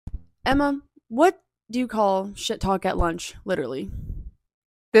Emma, what do you call shit talk at lunch, literally?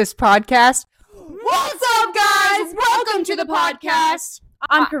 This podcast. What's up, guys? Welcome to the podcast.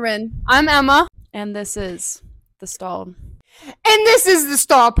 I'm Corinn. I'm Emma. And this is The Stalled. And this is the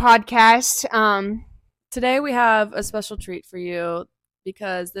Stall Podcast. Today we have a special treat for you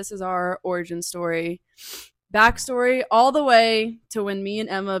because this is our origin story. Backstory all the way to when me and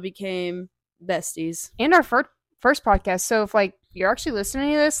Emma became besties. And our first podcast. So if, you're actually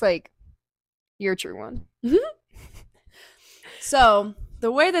listening to this, you're a true one. So,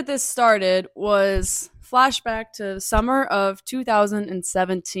 the way that this started was flashback to summer of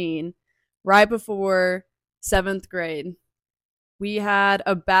 2017, right before 7th grade. We had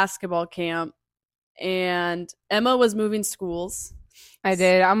a basketball camp, and Emma was moving schools. I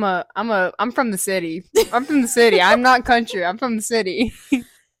did. I'm from the city. I'm from the city. I'm not country. I'm from the city.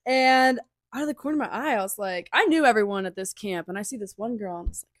 And out of the corner of my eye, I was like, I knew everyone at this camp, and I see this one girl, and I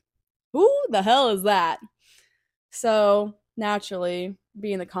was like, who the hell is that? So, naturally,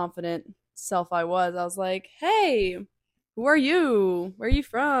 being the confident self I was like, hey, who are you? Where are you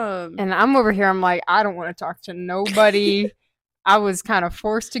from? And I'm over here, I'm like, I don't want to talk to nobody. I was kind of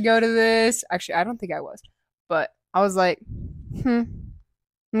forced to go to this. Actually, I don't think I was. But I was like,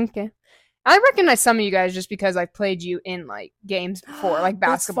 okay. I recognize some of you guys just because I played you in, games before,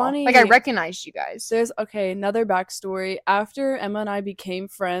 basketball. Funny. I recognized you guys. There's, another backstory. After Emma and I became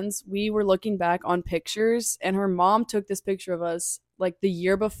friends, we were looking back on pictures, and her mom took this picture of us, the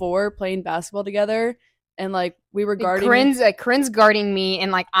year before, playing basketball together, and, we were guarding... Corinne's guarding me,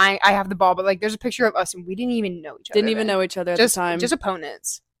 and, I have the ball, but, there's a picture of us, and we didn't even know each other. Didn't even know each other at the time. Just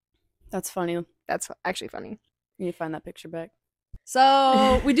opponents. That's funny. That's actually funny. You need to find that picture back.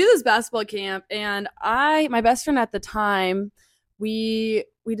 So we do this basketball camp, and my best friend at the time, we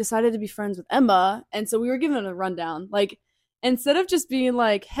decided to be friends with Emma, and so we were given a rundown. Instead of just being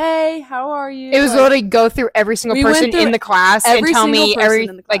like, hey, how are you? It was literally go through every single person in the class and tell me every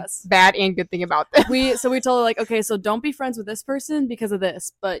bad and good thing about them. So we told her okay, so don't be friends with this person because of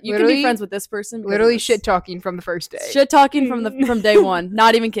this, but you can be friends with this person. Literally shit talking from the first day. Shit talking from day one.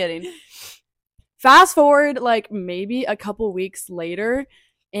 Not even kidding. Fast forward, maybe a couple weeks later,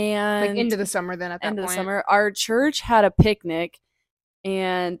 and into the summer. Then at that point, the summer, our church had a picnic,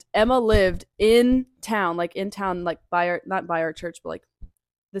 and Emma lived in town, not by our church, but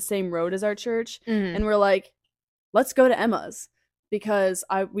the same road as our church. Mm-hmm. And we're like, let's go to Emma's because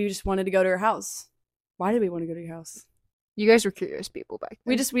we just wanted to go to her house. Why did we want to go to your house? You guys were curious people back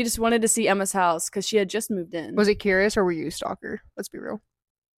then. We just wanted to see Emma's house because she had just moved in. Was it curious or were you a stalker? Let's be real.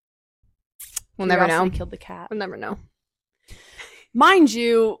 We'll never know. Killed the cat. We'll never know. Mind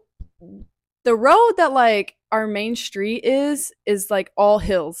you, the road that our main street is all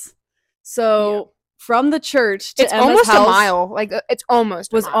hills. So from the church to Emma's house, almost a mile. It's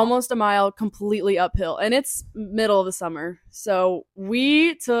almost almost a mile completely uphill, and it's middle of the summer. So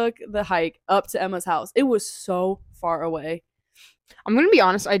we took the hike up to Emma's house. It was so far away. I'm gonna be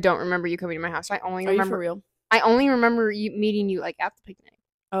honest. I don't remember you coming to my house. Are you for real? I only remember you meeting you at the picnic.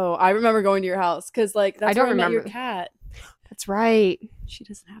 Oh, I remember going to your house because that's I don't where I remember met your cat. That's right. She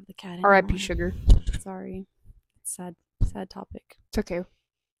doesn't have the cat anymore. R.I.P. Sugar. Sorry. Sad topic. It's okay.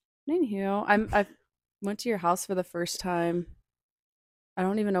 Anywho, I went to your house for the first time. I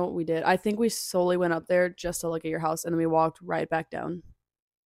don't even know what we did. I think we solely went up there just to look at your house, and then we walked right back down.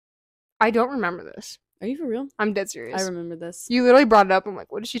 I don't remember this. Are you for real? I'm dead serious. I remember this. You literally brought it up. I'm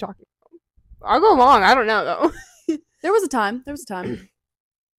like, what is she talking about? I'll go along. I don't know, though. There was a time.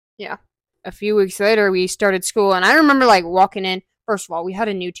 Yeah. A few weeks later, we started school, and I remember, walking in. First of all, we had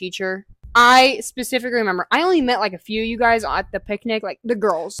a new teacher. I specifically remember, I only met, a few of you guys at the picnic, the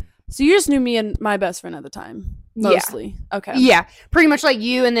girls. So you just knew me and my best friend at the time? Mostly? Yeah. Okay. Yeah. Pretty much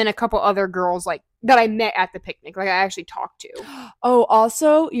you and then a couple other girls, that I met at the picnic. I actually talked to. Oh,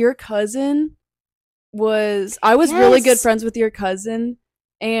 also, your cousin I was really good friends with your cousin,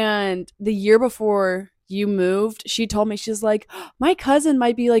 and the year before you moved, she told me, she's like, my cousin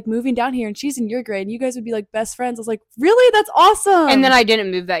might be moving down here and she's in your grade and you guys would be best friends. I was like, really? That's awesome. And then I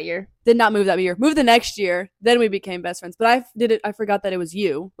didn't move that year. Did not move that year. Moved the next year. Then we became best friends. But I forgot that it was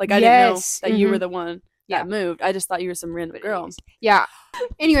you. I didn't know that you were the one that moved. I just thought you were some random girl. Yeah.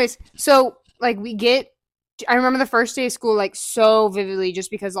 Anyways, so I remember the first day of school so vividly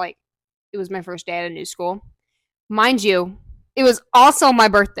just because it was my first day at a new school. Mind you, it was also my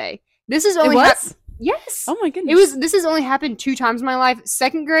birthday. This is only Yes. Oh my goodness. This has only happened 2 times in my life.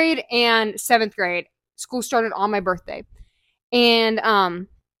 2nd grade and 7th grade. School started on my birthday. And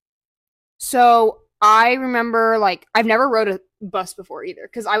so I remember I've never rode a bus before either.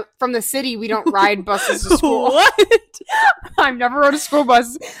 Because from the city, we don't ride buses to school. What? I've never rode a school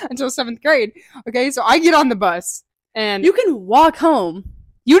bus until 7th grade. Okay, so I get on the bus. And you can walk home.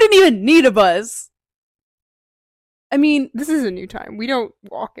 You didn't even need a bus. I mean, this is a new time. We don't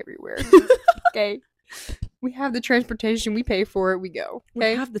walk everywhere. Okay? We have the transportation. We pay for it. We go.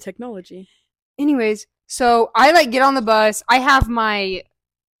 Okay? We have the technology. Anyways, so I get on the bus. I have my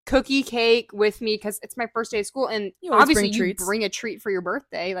cookie cake with me because it's my first day of school, and obviously you bring a treat for your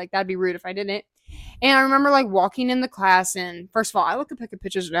birthday. That'd be rude if I didn't. And I remember walking in the class, and first of all, I look at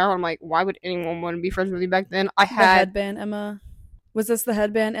pictures now, and I'm like, why would anyone want to be friends with me back then? I had the headband, Emma. Was this the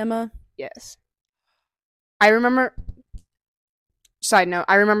headband, Emma? Yes. I remember. Side note,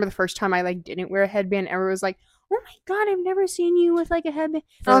 I remember the first time I didn't wear a headband. Everyone was like, "Oh my god, I've never seen you with a headband."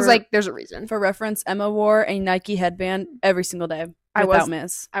 And I was like, "There's a reason." For reference, Emma wore a Nike headband every single day without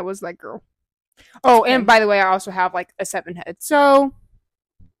miss. I was that girl. Oh, and by the way, I also have a 7 head. So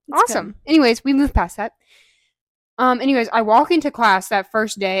that's awesome. Good. Anyways, we moved past that. Anyways, I walk into class that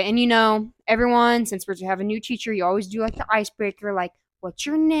first day, and everyone, since we're to have a new teacher, you always do the icebreaker, what's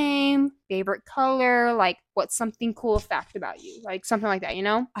your name, favorite color, what's something cool fact about you, something like that,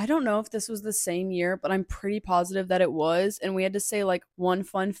 I don't know if this was the same year, but I'm pretty positive that it was, and we had to say one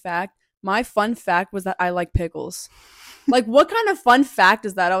fun fact. My fun fact was that I like pickles. What kind of fun fact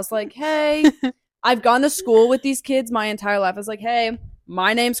is that? I was like, hey, I've gone to school with these kids my entire life. I was like, hey,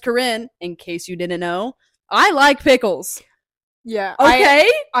 my name's Corinn, in case you didn't know. I like pickles. Yeah. Okay.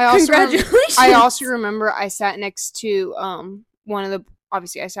 Congratulations. I also remember I sat next to one of the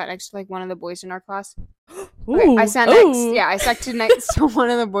boys in our class. Ooh, I sat next to one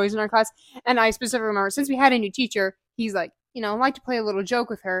of the boys in our class, and I specifically remember, since we had a new teacher, he's like to play a little joke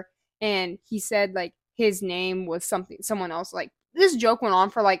with her, and he said his name was someone else. This joke went on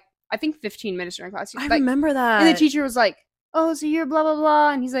for I think 15 minutes during class. I remember that. And the teacher was like, "Oh, so you're blah blah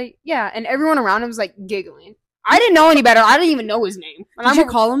blah," and he's like, "Yeah," and everyone around him was giggling. I didn't know any better. I didn't even know his name. Did you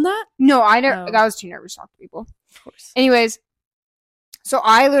call him that? No, I never. I was too nervous to talk to people. Of course. Anyways. So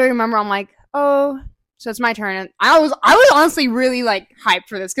I literally remember I'm like, oh, so it's my turn. And I was honestly really hyped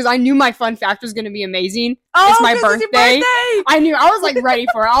for this because I knew my fun fact was going to be amazing. Oh, it's my birthday. It's your birthday. I knew. I was ready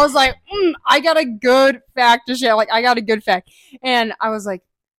for it. I was like, I got a good fact to share. I got a good fact. And I was like,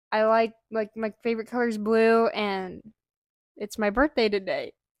 I like my favorite color is blue, and it's my birthday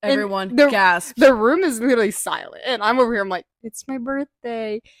today. Everyone gasped. The room is literally silent. And I'm over here. I'm like, it's my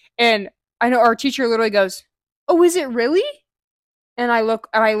birthday. And I know our teacher literally goes, oh, is it really? And I look,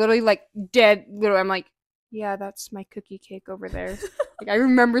 and I literally dead. Literally, I'm like, yeah, that's my cookie cake over there. I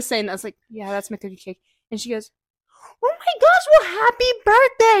remember saying that. I was like, yeah, that's my cookie cake. And she goes, oh my gosh, well, happy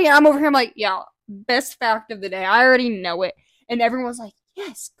birthday. And I'm over here. I'm like, yeah, best fact of the day. I already know it. And everyone's like,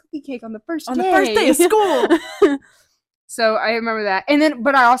 yes, cookie cake on the first day. On the first day of school. So I remember that. And then,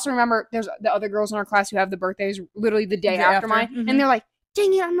 but I also remember there's the other girls in our class who have the birthdays literally the day after mine. Mm-hmm. And they're like,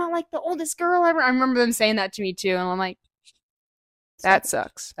 dang it, I'm not the oldest girl ever. I remember them saying that to me too. And I'm like, that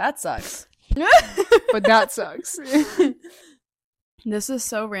sucks. That sucks. But that sucks. This is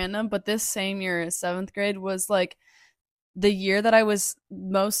so random, but this same year, 7th grade, was the year that I was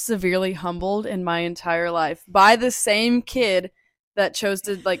most severely humbled in my entire life by the same kid that chose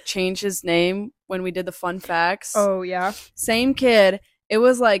to change his name when we did the fun facts. Oh, yeah. Same kid. It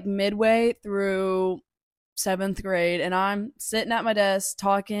was midway through 7th grade, and I'm sitting at my desk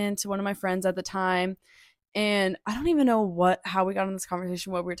talking to one of my friends at the time. And I don't even know how we got in this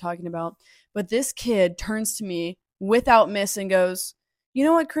conversation, what we were talking about. But this kid turns to me without miss and goes, you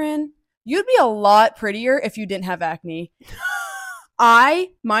know what, Corinn? You'd be a lot prettier if you didn't have acne.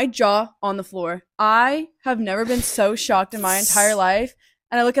 My jaw on the floor. I have never been so shocked in my entire life.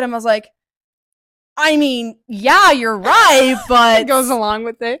 And I look at him, I was like, I mean, yeah, you're right, but... It goes along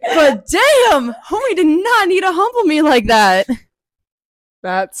with it. But damn, homie did not need to humble me like that.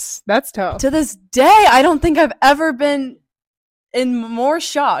 That's tough. To this day, I don't think I've ever been in more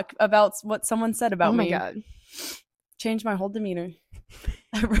shock about what someone said about me. Oh my god. Changed my whole demeanor.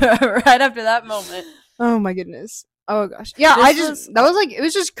 Right after that moment. Oh my goodness. Oh gosh. Yeah, it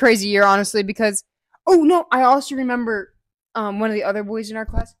was just crazy year, honestly, because oh no, I also remember one of the other boys in our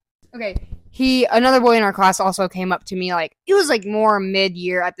class. Okay. Another boy in our class also came up to me it was more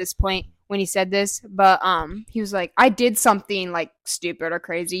mid-year at this point when he said this, but he was like, I did something stupid or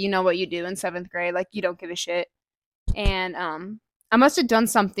crazy. You know what you do in 7th grade, you don't give a shit. And I must have done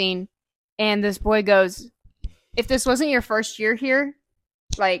something, and this boy goes, if this wasn't your first year here,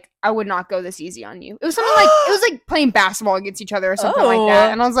 I would not go this easy on you. It was something it was playing basketball against each other or something like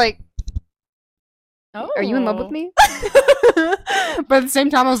that. And I was like, are you in love with me? But at the same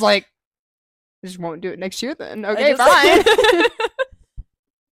time, I was like, I just won't do it next year then. Okay, fine.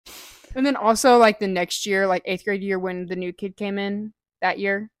 And then also, like, the next year, like, 8th grade year when the new kid came in, that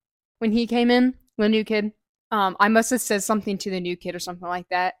year, when he came in, the new kid, I must have said something to the new kid or something like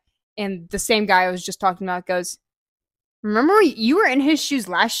that. And the same guy I was just talking about goes, remember you were in his shoes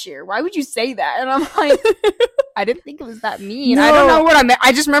last year. Why would you say that? And I'm like, I didn't think it was that mean. No. I don't know what I meant.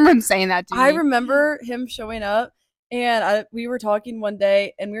 I just remember him saying that to me. I remember him showing up. And we were talking one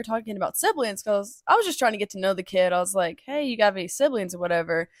day, and we were talking about siblings because I was just trying to get to know the kid. I was like, hey, you got any siblings or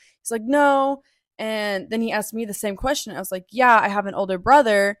whatever? He's like, no. And then he asked me the same question. I was like, yeah, I have an older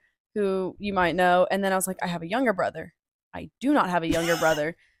brother who you might know. And then I was like, I have a younger brother. I do not have a younger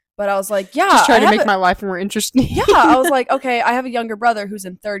brother. But I was like, yeah. Just trying to make my life more interesting. Yeah. I was like, okay, I have a younger brother who's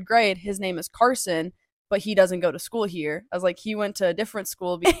in 3rd grade. His name is Carson. But he doesn't go to school here. I was like, he went to a different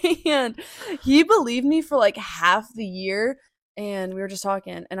school. And he believed me for like half the year. And we were just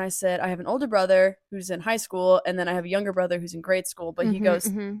talking. And I said, I have an older brother who's in high school. And then I have a younger brother who's in grade school. But he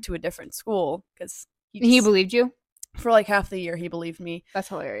goes to a different school. Because he believed you? For like half the year, he believed me. That's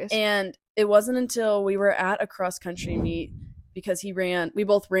hilarious. And it wasn't until we were at a cross-country meet. Because we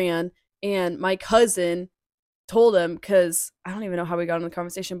both ran. And my cousin told him, because I don't even know how we got in the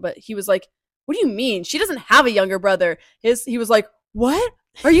conversation. But he was like, what do you mean? She doesn't have a younger brother. He was like, what?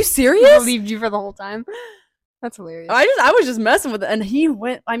 Are you serious? He believed you for the whole time. That's hilarious. I was just messing with it. And he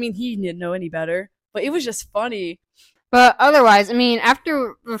went, I mean, he didn't know any better. But it was just funny. But otherwise, I mean,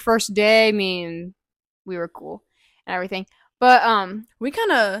 after the first day, I mean, we were cool and everything. But we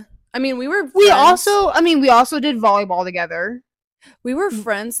kind of, I mean, we were friends. We also did volleyball together. We were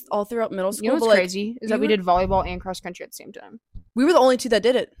friends all throughout middle school. You know what's crazy is that we did volleyball and cross country at the same time. We were the only two that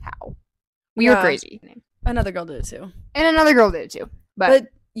did it. How? We were crazy. Another girl did it too. And another girl did it too. But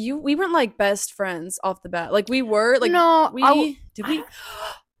we weren't like best friends off the bat. Like we were like did we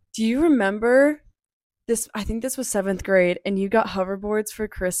do you remember this? I think this was 7th grade and you got hoverboards for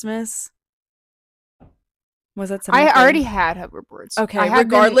Christmas. Was that 7th grade? I already had hoverboards. Okay,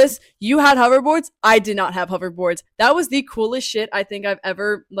 regardless, you had hoverboards. I did not have hoverboards. That was the coolest shit I think I've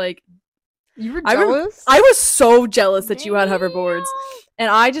ever like. You were jealous? I was so jealous that you had hoverboards. And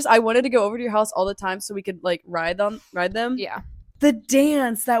I wanted to go over to your house all the time so we could like ride them. Yeah. The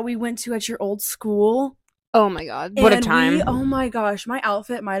dance that we went to at your old school. Oh my god. What a time. Oh my gosh. My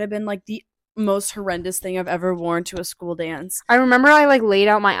outfit might have been like the most horrendous thing I've ever worn to a school dance. I remember I like laid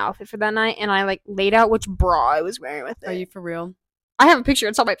out my outfit for that night and I like laid out which bra I was wearing with it. Are you for real? I have a picture.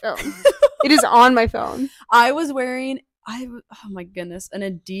 It's on my phone. It is on my phone. I was wearing oh my goodness, an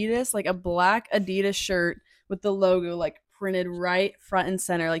Adidas, like a black Adidas shirt with the logo like printed right front and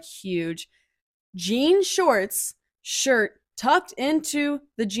center, like huge. Jean shorts, shirt tucked into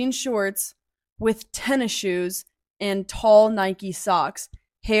the jean shorts with tennis shoes and tall Nike socks.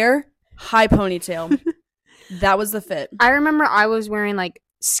 Hair, high ponytail. That was the fit. I remember I was wearing like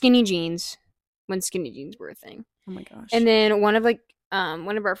skinny jeans when skinny jeans were a thing. Oh my gosh. And then one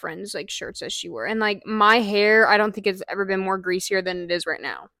of our friends like shirts that she wore, and like my hair, I don't think it's ever been more greasier than it is right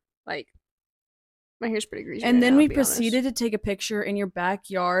now. Like my hair's pretty greasy. And then we proceeded to take a picture in your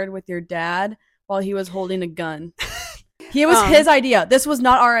backyard with your dad while he was holding a gun. It was his idea. This was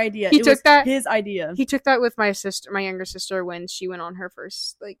not our idea. It was his idea. He took that with my younger sister, when she went on her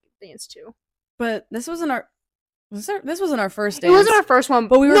first like dance too. But this wasn't our first dance. It wasn't our first one,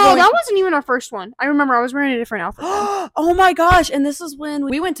 but that wasn't even our first one. I remember I was wearing a different outfit. Oh my gosh! And this is when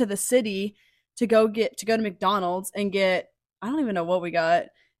we went to the city to go to McDonald's and get, I don't even know what we got,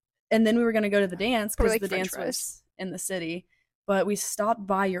 and then we were gonna go to the dance because the dance was in the city. But we stopped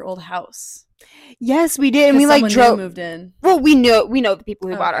by your old house. Yes, we did, and we like moved in. Well, we know the people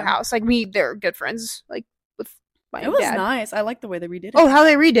who bought our house. Like they're good friends. Like with my dad. It was nice. I like the way they redid it. Oh, how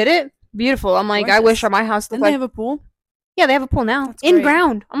they redid it! Beautiful. I'm like, gorgeous. I wish my house looked like. They have a pool? Yeah, they have a pool now. That's in great.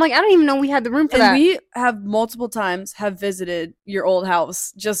 Ground. I'm like, I don't even know we had the room for that. And we have multiple times have visited your old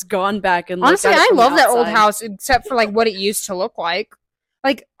house, just gone back and honestly, looked at it I love that old house, except for like what it used to look like.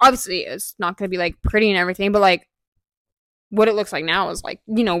 Like, obviously, it's not going to be like pretty and everything, but like what it looks like now is like,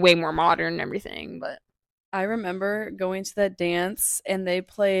 way more modern and everything. But I remember going to that dance and they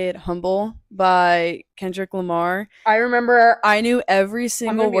played Humble by Kendrick Lamar. I remember I knew every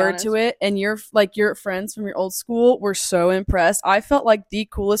single word to it, and your friends from your old school were so impressed. I felt like the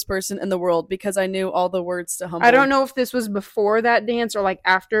coolest person in the world because I knew all the words to Humble. I don't know if this was before that dance or like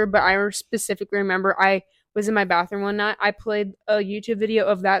after, but I specifically remember I was in my bathroom one night, I played a YouTube video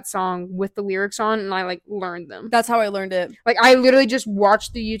of that song with the lyrics on, and I like learned them. That's how I learned it. Like I literally just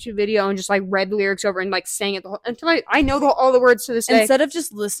watched the YouTube video and just like read the lyrics over and like sang it until I know all the words to this day. Instead of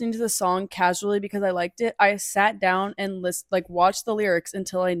just listening to the song casually because I liked it, I sat down and watched the lyrics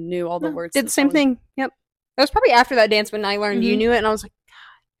until I knew all the words. Did the same thing. Yep. That was probably after that dance when I learned you knew it, and I was like,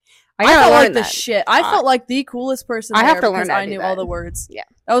 God, I felt like the shit. I felt like the coolest person. I have to learn. I knew all the words. Yeah,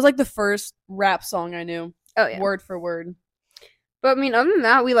 that was like the first rap song I knew. Oh yeah, word for word. But I mean, other than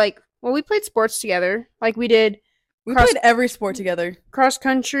that, we played sports together. Like we did. We played every sport together. Cross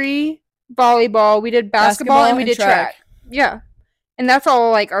country, volleyball. We did basketball and we did track. Yeah. And that's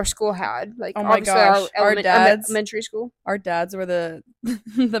all like our school had. Like, oh my gosh, our dads, elementary school. Our dads were the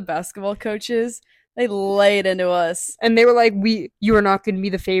the basketball coaches. They laid into us, and they were like, "You are not going to be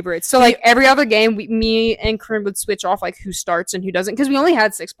the favorites." So like every other game, me and Corinn would switch off like who starts and who doesn't, because we only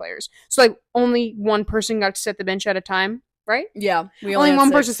had 6 players. So like only one person got to set the bench at a time, right? Yeah, we only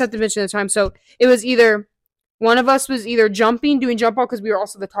one person set the bench at a time. So it was either one of us was either doing jump ball because we were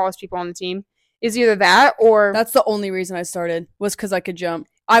also the tallest people on the team. Is either that or that's the only reason I started was because I could jump.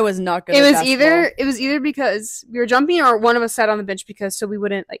 I was not good. It was either because we were jumping or one of us sat on the bench because so we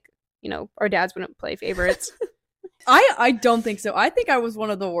wouldn't like. Our dads wouldn't play favorites. I don't think so. I think I was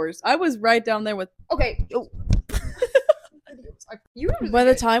one of the worst. I was right down there with... Okay. By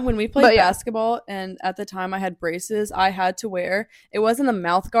the time when we played basketball, and at the time I had braces, I had to wear... It wasn't a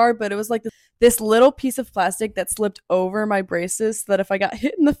mouth guard, but it was like this little piece of plastic that slipped over my braces so that if I got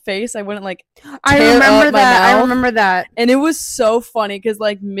hit in the face, I wouldn't like I remember that. And it was so funny because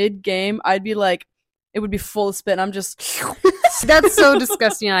like mid-game, I'd be like... It would be full of spit, and I'm just... That's so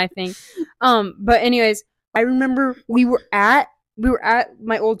disgusting, I think. But anyways, I remember we were at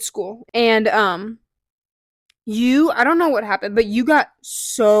my old school, and I don't know what happened, but you got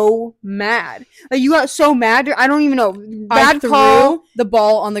so mad. Like, you got so mad, I don't even know. I threw the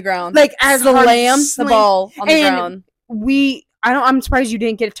ball on the ground. Like, as slammed the ball on the ground. I'm surprised you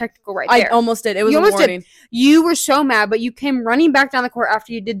didn't get a technical right there. I almost did. It was a warning. You were so mad, but you came running back down the court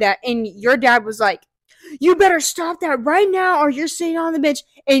after you did that, and your dad was like, "You better stop that right now or you're sitting on the bench."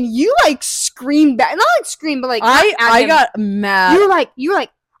 And you like screamed back. Not like scream, but like I got mad. You were like,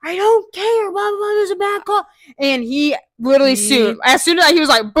 "I don't care, blah blah blah, there's a bad call." And he literally as soon as he was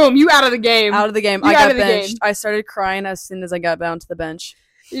like, boom, you out of the game. Out of the game. I got benched. I started crying as soon as I got down to the bench.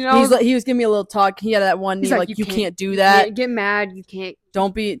 He was giving me a little talk. He had that one knee like you can't do that. Get mad, you can't.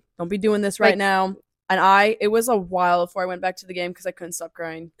 Don't be doing this right now. And it was a while before I went back to the game because I couldn't stop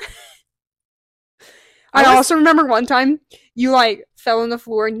crying. I also remember one time you like fell on the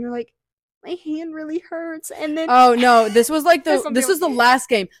floor and you're like, "My hand really hurts." And then oh no, this was like the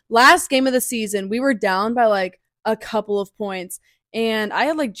last game of the season. We were down by like a couple of points, and I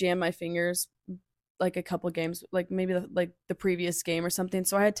had like jammed my fingers like a couple games, like maybe the previous game or something.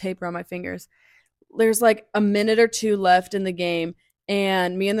 So I had tape around my fingers. There's like a minute or two left in the game,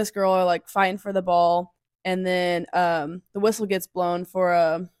 and me and this girl are like fighting for the ball, and then the whistle gets blown for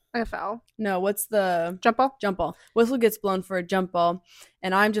a foul. No, what's the jump ball? Jump ball. Whistle gets blown for a jump ball,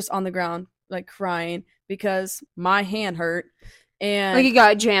 and I'm just on the ground like crying because my hand hurt, and like it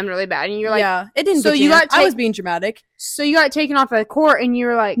got jammed really bad, and you're like, yeah, it didn't. So I was being dramatic. So you got taken off the court, and you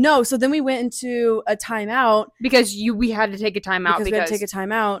were like, no. So then we went into a timeout because we had to take a timeout because we had to take a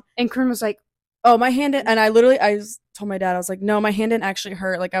timeout, and Corinn was like, "Oh, my hand," and I told my dad, I was like, "No, my hand didn't actually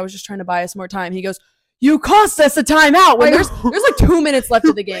hurt. Like I was just trying to buy us more time." He goes, "You cost us a timeout when there's like 2 minutes left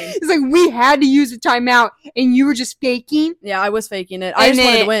of the game." It's like we had to use a timeout, and you were just faking. Yeah, I was faking it. I just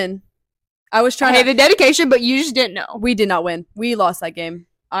wanted to win. I was trying to the dedication, but you just didn't know. We did not win. We lost that game.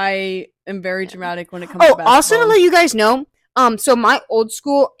 I am very dramatic when it comes to basketball. Also to let you guys know, so my old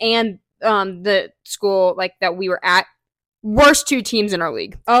school and the school like that we were at, worst 2 teams in our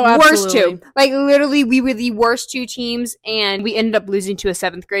league. Oh, absolutely. Worst 2. Like literally, we were the worst 2 teams, and we ended up losing to a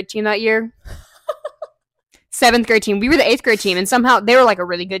 7th grade team that year. 7th grade team. We were the 8th grade team, and somehow they were like a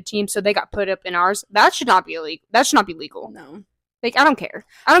really good team, so they got put up in ours. That should not be illegal. That should not be legal. No. Like, I don't care.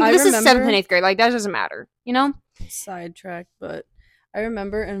 This is 7th and 8th grade. Like, that doesn't matter. You know? Sidetrack, but I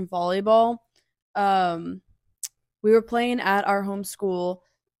remember in volleyball, we were playing at our home school.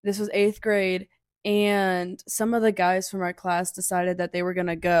 This was 8th grade, and some of the guys from our class decided that they were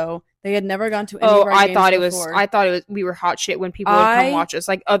gonna go. They had never gone to any of our games before. I thought it was we were hot shit when people would come watch us.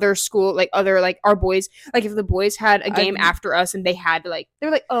 Like other school, like other like our boys. Like if the boys had a game after us and they had to like, they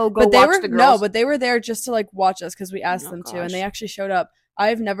were like, "Oh, go watch the girls." No, but they were there just to like watch us because we asked them to, and they actually showed up.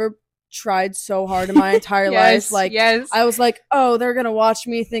 I've never tried so hard in my entire life. Like, I was like, "Oh, they're gonna watch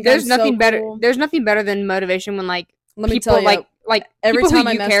me think there's I'm nothing so better. cool." There's nothing better than motivation when like let me people tell you, like every people time who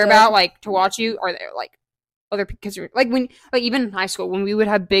I you care about like to watch you are there. Like other kids were like even in high school when we would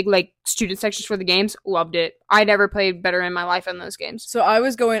have big like student sections for the games. Loved it. I never played better in my life in those games. So I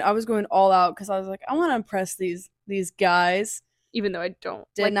was going all out because I was like, I want to impress these guys. Even though I don't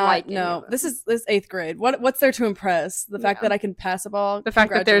no. This is 8th grade. What's there to impress? The fact that I can pass a ball. The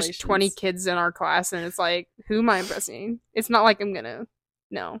fact that there's 20 kids in our class and it's like, who am I impressing? It's not like I'm gonna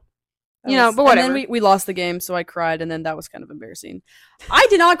but whatever. And then we lost the game, so I cried, and then that was kind of embarrassing. I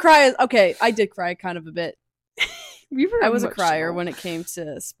did not cry. Okay, I did cry kind of a bit. I was a crier when it came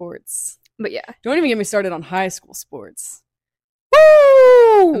to sports. But yeah, don't even get me started on high school sports.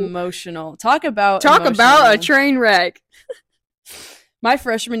 Woo! Emotional. Talk about a train wreck. My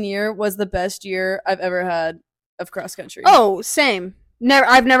freshman year was the best year I've ever had of cross country. Oh, same.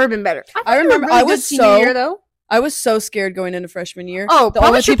 I've never been better. I remember really I was senior year though. I was so scared going into freshman year. Oh,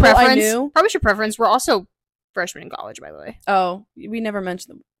 probably your preference. Probably your preference. We're also freshmen in college, by the way. Oh, we never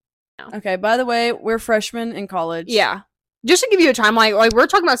mentioned them. No. Okay, by the way, we're freshmen in college. Yeah. Just to give you a timeline, like we're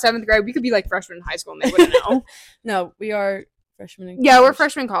talking about 7th grade, we could be like freshmen in high school and they wouldn't know. No, we are freshmen in college. Yeah, we're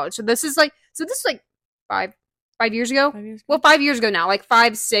freshmen in college. So this is like 5 years ago? 5 years ago? Well, 5 years ago now. Like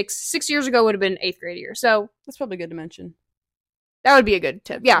 6 years ago would have been 8th grade year. So that's probably good to mention. That would be a good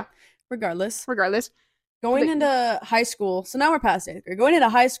tip. Yeah. Regardless. Going into high school, so now we're past 8th grade. Going into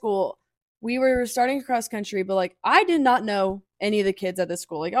high school, we were starting cross country, but like I did not know any of the kids at this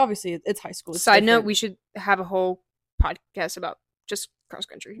school. Like obviously it's high school. Side note, we should have a whole podcast about just cross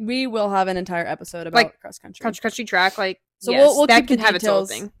country. We will have an entire episode about like, cross country. Cross country track, like so yes, we'll that can have its own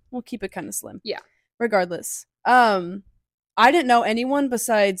thing. We'll keep it kind of slim. Yeah. Regardless. I didn't know anyone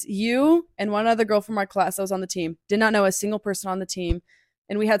besides you and one other girl from our class that was on the team. Did not know a single person on the team.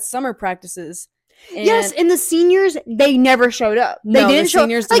 And we had summer practices. Yes, and the seniors, they never showed up. They didn't show up.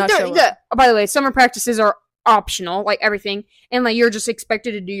 Seniors did not show up. By the way, summer practices are optional, like everything. And like you're just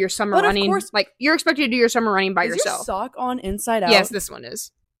expected to do your summer running. Of course, like you're expected to do your summer running by yourself. Your sock on inside out? Yes, this one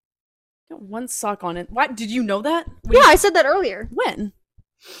is. Got one sock on it. What? Did you know that? I said that earlier. When?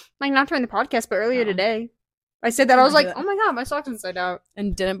 Like not during the podcast, but earlier today. I said that. I was like, oh my god, my sock's inside out.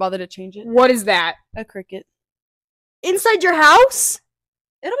 And didn't bother to change it? What is that? A cricket. Inside your house?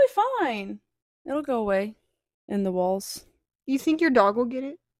 It'll be fine. It'll go away in the walls. You think your dog will get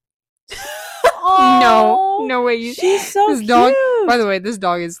it? Oh, no way. She's so this cute. Dog, by the way, this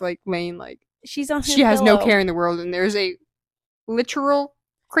dog is like laying like she's on. She has no care in the world, and there's a literal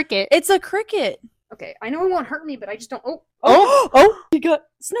cricket. It's a cricket. Okay, I know it won't hurt me, but I just don't. Oh! You got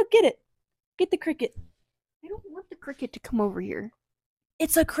Snook. Get it. Get the cricket. I don't want the cricket to come over here.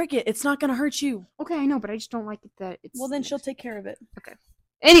 It's a cricket. It's not gonna hurt you. Okay, I know, but I just don't like it that it's. Well, then she'll take care of it. Okay.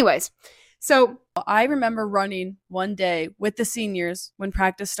 Anyways, so I remember running one day with the seniors when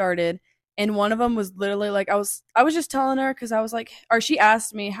practice started, and one of them was literally like, I was just telling her because I was like, or she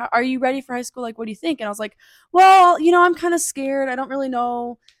asked me, "How are you ready for high school? Like, what do you think?" And I was like, "Well, I'm kind of scared. I don't really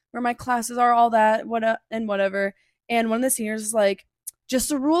know where my classes are, all that, whatever." And one of the seniors is like,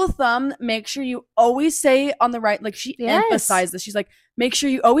 just a rule of thumb, make sure you always stay on the right, like she emphasized this. She's like, make sure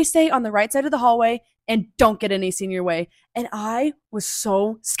you always stay on the right side of the hallway and don't get any senior way. And I was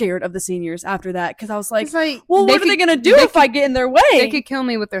so scared of the seniors after that because I was like, well, what are they going to do if I get in their way? They could kill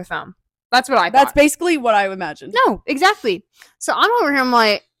me with their thumb. That's what I thought. That's basically what I imagined. No, exactly. So I'm over here, I'm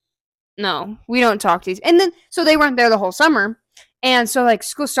like, no, we don't talk to these. And then, so they weren't there the whole summer. And so like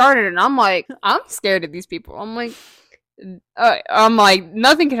school started and I'm like, I'm scared of these people. I'm like,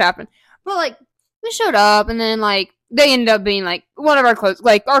 nothing could happen. But like, they showed up and then like, they ended up being like one of our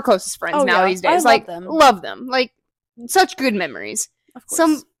closest friends these days. I love them. Like, such good memories. Of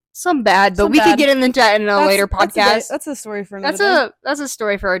course. Some bad, but we could get into that in a later podcast. That's a story for another day. That's a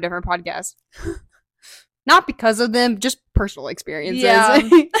story for a different podcast. Not because of them, just personal experiences. Yeah.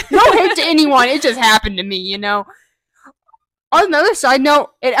 No hate to anyone. It just happened to me, On another side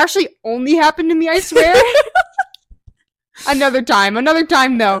note, it actually only happened to me, I swear. Another time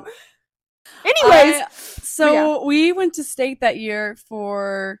though. Anyways, we went to state that year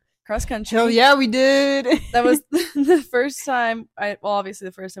for cross country. Hell yeah, we did. That was the first time. Obviously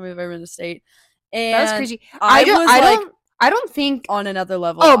the first time we've ever been to state. And that was crazy. I don't think on another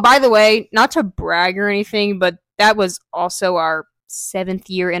level. Oh, by the way, not to brag or anything, but that was also our 7th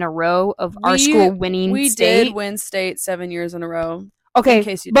year in a row of our school winning state. We did win state 7 years in a row.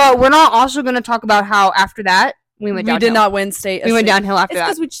 Okay, but we're not also going to talk about how after that we went downhill. We did not win state. We went downhill after that.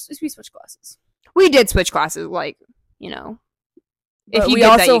 It's because we switched classes. We did switch classes, But we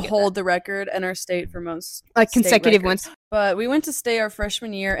also hold the record in our state for most consecutive wins. But we went to state our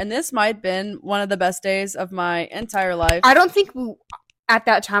freshman year, and this might have been one of the best days of my entire life. I don't think at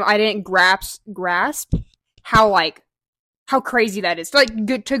that time I didn't grasp how how crazy that is. Like,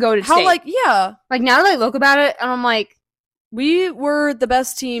 good to go to How, state. like, yeah. Like, now that I look about it, and I'm like... We were the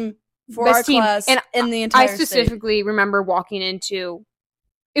best team for our class and in the entire I specifically remember walking into...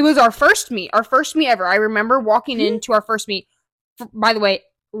 It was our first meet ever. I remember walking into our first meet. By the way,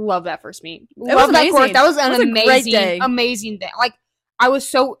 love that first meet. Love that course. That was an amazing day. Like, I was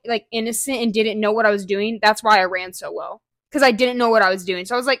so, like, innocent and didn't know what I was doing. That's why I ran so well. Because I didn't know what I was doing.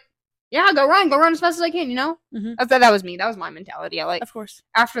 So I was like, yeah, go run as fast as I can, you know? Mm-hmm. That was me. That was my mentality. I, like, of course.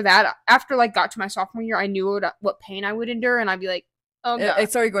 After like, got to my sophomore year, I knew what pain I would endure, and I'd be like, oh, God. It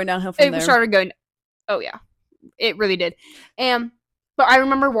started going downhill from there. It started going, oh, yeah. It really did. But I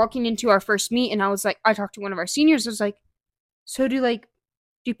remember walking into our first meet, and I was like, I talked to one of our seniors. I was like, so do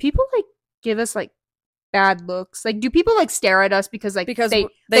people, like, give us, like, bad looks? Like, do people, like, stare at us because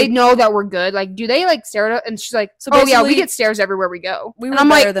they know that we're good? Like, do they, like, stare at us? And she's like, so oh, yeah, we get stares everywhere we go. We were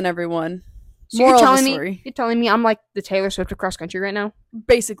better than everyone. So you're telling me I'm, like, the Taylor Swift of cross country right now?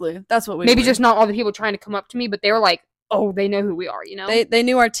 Basically. That's what we Maybe were. Just not all the people trying to come up to me, but they were like, oh, they know who we are, you know? They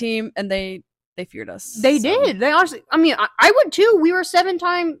knew our team, and they feared us. They did. They honestly. I mean, I would too. We were 7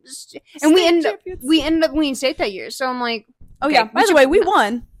 times, and we ended up winning state that year. So I'm like, oh okay, yeah. By the way, we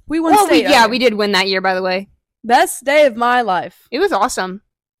won. We won state. We did win that year. By the way, best day of my life. It was awesome.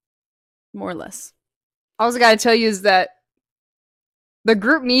 More or less. All I gotta tell you is that the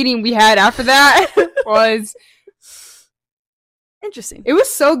group meeting we had after that was interesting. It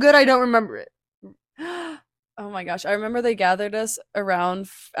was so good. I don't remember it. Oh my gosh. I remember they gathered us around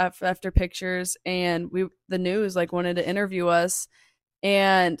after pictures, and the news like wanted to interview us,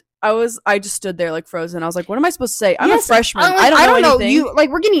 and I just stood there like frozen. I was like, what am I supposed to say? I'm a freshman. I don't know anything. You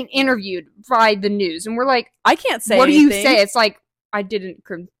like, we're getting interviewed by the news, and we're like, I can't say what anything. Do you say? It's like, I didn't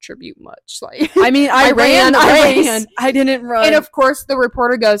contribute much. Like, I mean, I ran the race. I didn't run. And of course the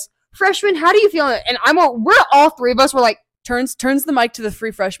reporter goes, freshman, how do you feel? And we're all three of us were like, turns the mic to the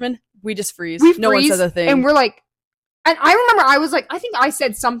free freshman. We just freeze. No one says a thing. And we're like, and I remember I was like, I think I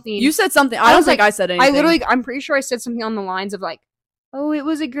said something. You said something. I don't think I said anything. I'm pretty sure I said something on the lines of like, oh, it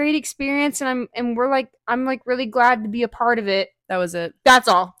was a great experience, and I'm really glad to be a part of it. That was it. That's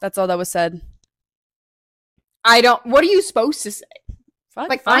all. That's all that was said. What are you supposed to say?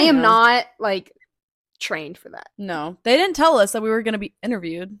 I am not like trained for that. No. They didn't tell us that we were going to be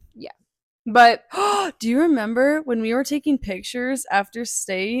interviewed. Yeah. But do you remember when we were taking pictures after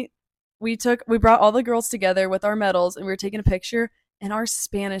state? We brought all the girls together with our medals, and we were taking a picture, and our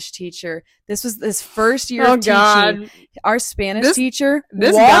Spanish teacher, this was his first year of teaching. God. Our Spanish teacher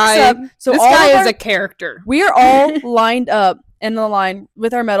walks up. So this guy is a character. We are all lined up in the line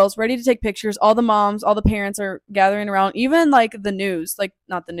with our medals, ready to take pictures. All the moms, all the parents are gathering around. Even like the news, like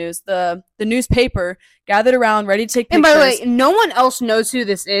not the news, the newspaper gathered around, ready to take pictures. And by the way, no one else knows who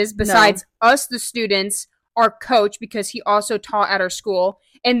this is besides us, the students, our coach, because he also taught at our school,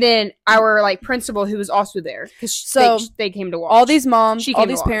 and then our like principal, who was also there because they came to watch. All these moms, all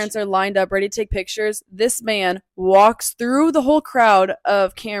these parents are lined up, ready to take pictures. This man walks through the whole crowd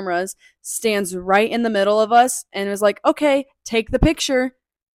of cameras, stands right in the middle of us, and was like, "Okay, take the picture."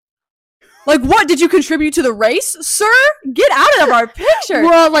 Like, what? Did you contribute to the race, sir? Get out of our picture.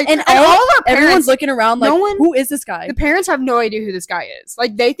 Well, like, and all our parents, everyone's looking around like, who is this guy? The parents have no idea who this guy is.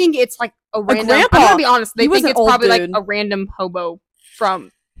 Like, they think it's like a random. Grandpa. I'm gonna be honest. They think it's probably dude. like a random hobo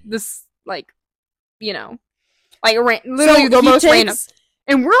from this, like, you know, like literally the most random.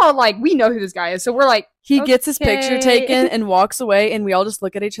 And we're all like, we know who this guy is, so we're like, he gets his picture taken and walks away, and we all just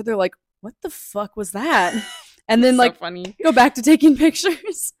look at each other like, what the fuck was that? And then, like, funny. Go back to taking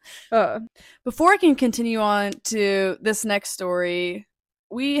pictures. Before I can continue on to this next story,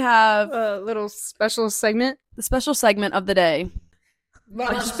 we have a little special segment. The special segment of the day.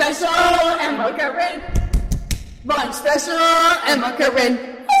 Lunch special, Emma Corinn. Lunch special, Emma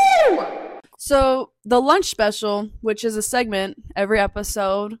Corinn. Woo! So, the lunch special, which is a segment every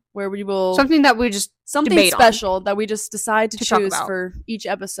episode where we will... Something that we just Something special that we just decide to choose for each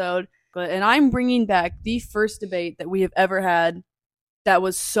episode. And I'm bringing back the first debate that we have ever had that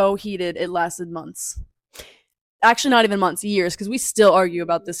was so heated it lasted months. Actually, not even months, years, because we still argue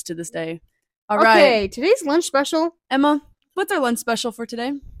about this to this day. All right. Okay, today's lunch special. Emma, what's our lunch special for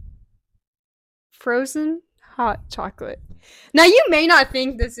today? Frozen hot chocolate. Now, you may not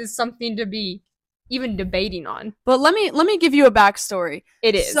think this is something to be even debating on. But let me give you a backstory.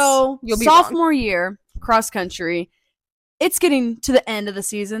 It is. So, sophomore year, cross country, it's getting to the end of the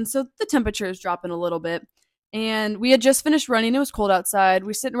season, so the temperature is dropping a little bit. And we had just finished running. It was cold outside.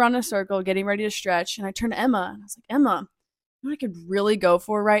 We're sitting around in a circle, getting ready to stretch. And I turned to Emma, and I was like, Emma, you know what I could really go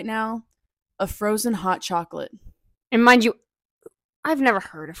for right now? A frozen hot chocolate. And mind you, I've never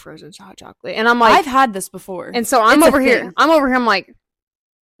heard of frozen hot chocolate. And I'm like, I've had this before. and so I'm over here. I'm like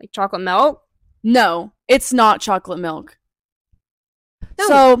chocolate milk? No, it's not chocolate milk. No,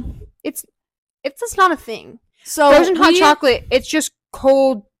 so it's just not a thing. So frozen hot chocolate, it's just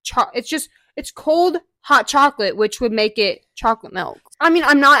cold. It's cold hot chocolate, which would make it chocolate milk. I mean,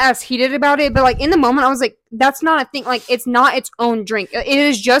 I'm not as heated about it, but like in the moment, I was like, that's not a thing. Like, it's not its own drink.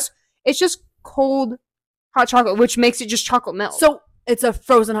 It's just cold hot chocolate, which makes it just chocolate milk. So it's a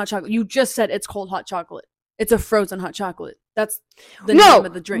frozen hot chocolate. You just said it's cold hot chocolate. It's a frozen hot chocolate. That's the name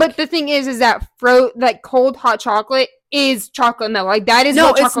of the drink. But the thing is that cold hot chocolate is chocolate milk. Like, that is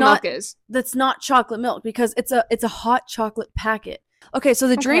what chocolate milk is. That's not chocolate milk because it's a hot chocolate packet. Okay, so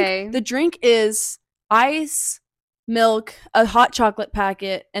the drink is ice, milk, a hot chocolate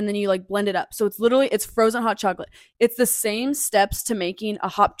packet, and then you like blend it up. So it's frozen hot chocolate. It's the same steps to making a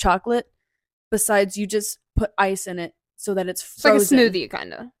hot chocolate, besides you just put ice in it so that it's frozen. It's like a smoothie,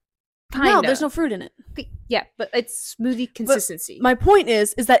 kind of. No, there's no fruit in it. Yeah, but it's smoothie consistency. But my point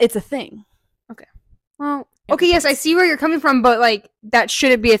is that it's a thing. Okay. Well, okay, yes, I see where you're coming from, but like that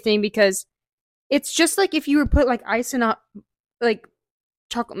shouldn't be a thing because it's just like if you were put like ice in like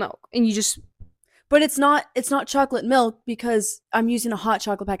chocolate milk and you just. But it's not chocolate milk because I'm using a hot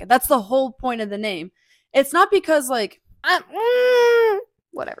chocolate packet. That's the whole point of the name. It's not because like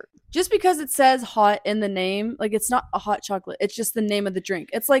whatever. Just because it says hot in the name, like it's not a hot chocolate. It's just the name of the drink.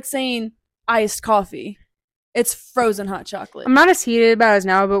 It's like saying iced coffee. It's frozen hot chocolate. I'm not as heated about it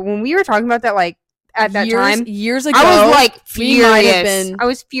now, but when we were talking about that, like at that time, years ago, I was like furious. I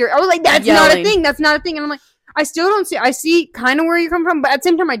was furious. I was like, "That's not a thing. That's not a thing." And I'm like, I still don't see. I see kind of where you come from, but at the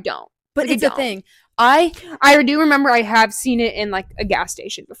same time, I don't. But it's a thing. I do remember I have seen it in like a gas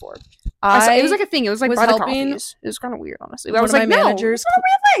station before. It was like a thing. It was like by the coffees. It was kind of weird, honestly. I was like,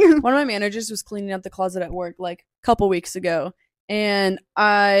 one of my managers was cleaning out the closet at work like a couple weeks ago, and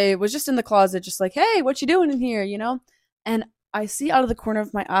I was just in the closet, just like, "Hey, what you doing in here?" You know, and I see out of the corner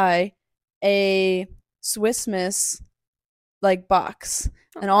of my eye a Swiss Miss like box,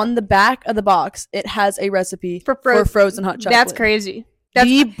 and on the back of the box it has a recipe for frozen hot chocolate. That's crazy.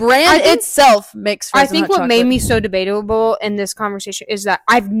 The brand itself makes frozen hot chocolate. I think what made me so debatable in this conversation is that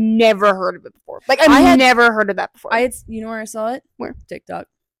I've never heard of it before. Like, I've never heard of that before. You know where I saw it? Where? TikTok.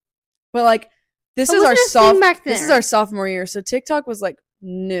 But like, this is our sophomore year, so TikTok was like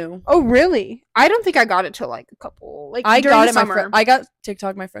new. Oh, really? I don't think I got it till like a couple. Like, I got it summer. I got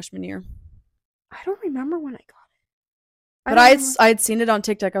TikTok my freshman year. I don't remember when I got it. But I had seen it on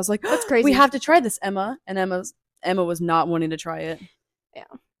TikTok. I was like, that's crazy. We have to try this, Emma. And Emma was not wanting to try it. Yeah.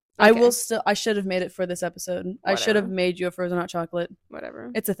 Okay. I should have made it for this episode. Whatever. I should have made you a frozen hot chocolate.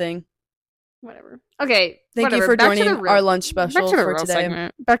 Whatever. It's a thing. Whatever. Okay. Thank you for joining our lunch special for today.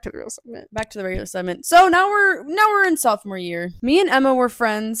 Segment. Back to the real segment. Back to the regular segment. So now we're in sophomore year. Me and Emma were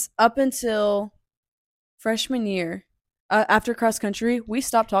friends up until freshman year. After cross country, we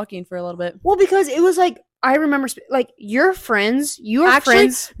stopped talking for a little bit. Well, because it was like I remember like your friends.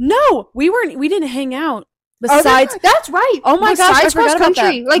 Friends. No, we weren't. We didn't hang out. Besides, that's right. Oh my gosh, I forgot about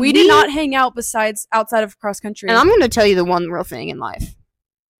that. Like, we did not hang out outside of cross country. And I'm going to tell you the one real thing in life.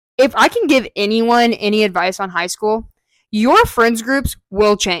 If I can give anyone any advice on high school, your friends groups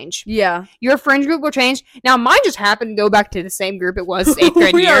will change. Yeah, your friends group will change. Now, mine just happened to go back to the same group it was 8th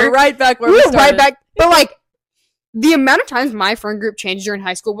grade we year. Are right back where we started. Right back, but like the amount of times my friend group changed during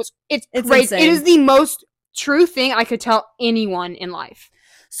high school it's crazy. Insane. It is the most true thing I could tell anyone in life.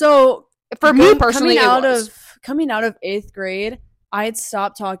 So. For me personally, coming out of 8th grade, I had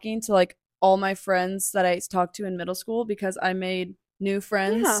stopped talking to like all my friends that I talked to in middle school because I made new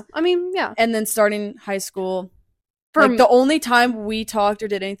friends. Yeah, I mean, yeah. And then starting high school, the only time we talked or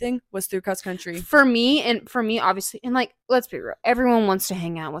did anything was through cross country. For me, obviously, and like, let's be real, everyone wants to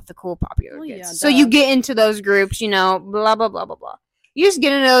hang out with the cool popular kids. Yeah, so you get into those groups, you know, blah blah blah blah blah. You just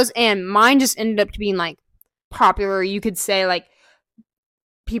get into those, and mine just ended up being like popular. You could say like.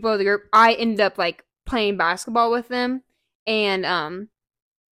 People of the group, I ended up like playing basketball with them, and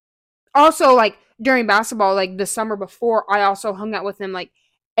also like during basketball, like the summer before, I also hung out with them like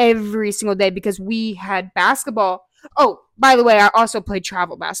every single day because we had basketball. Oh, by the way, I also played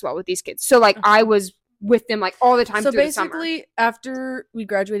travel basketball with these kids, so like I was with them like all the time. So basically, after we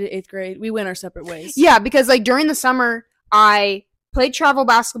graduated 8th grade, we went our separate ways. Yeah, because like during the summer, I played travel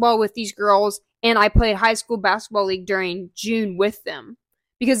basketball with these girls, and I played high school basketball league during June with them.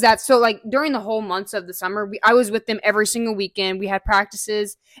 Because that's so like during the whole months of the summer, I was with them every single weekend. We had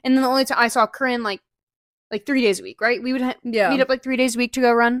practices, and then the only time I saw Corinn like 3 days a week, right? We would meet up like 3 days a week to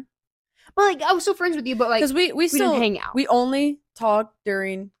go run. But like I was still friends with you, but like because we still didn't hang out. We only talked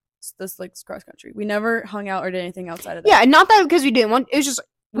during this like cross country. We never hung out or did anything outside of that. Yeah, not that because we didn't want. It was just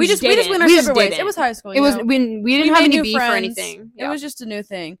we just went our separate ways. It was high school. It was we didn't have any beef or anything. It was just a new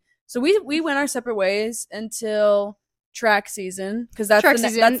thing. So we went our separate ways until track season because that's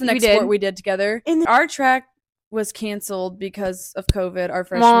the next sport we did together. And our track was canceled because of COVID our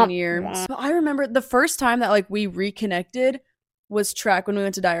freshman year. So I remember the first time that like we reconnected was track when we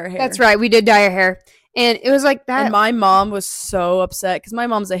went to dye our hair. That's right, we did dye our hair. And it was like that. And my mom was so upset because my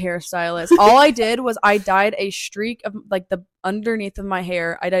mom's a hairstylist. All I did was I dyed a streak of like the underneath of my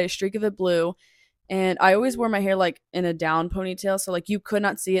hair. I dyed a streak of it blue. And I always wore my hair like in a down ponytail. So like you could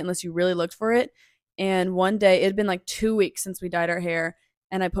not see it unless you really looked for it. And one day, it had been like 2 weeks since we dyed our hair.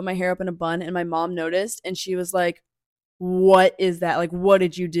 And I put my hair up in a bun and my mom noticed. And she was like, what is that? Like, what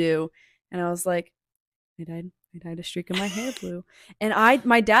did you do? And I was like, I dyed a streak of my hair blue. And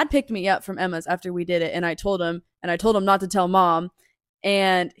my dad picked me up from Emma's after we did it. And I told him not to tell mom.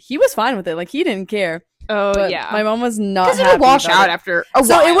 And he was fine with it. Like, he didn't care. Oh, but yeah. My mom was not happy. Because it would wash out after a while.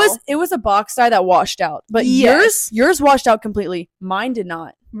 So it was a box dye that washed out. But yours washed out completely. Mine did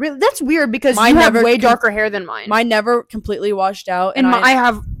not. Really? That's weird because you have way darker hair than mine. Mine never completely washed out. And I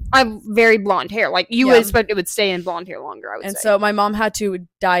have very blonde hair. Like, you would expect it would stay in blonde hair longer, I would say. And so my mom had to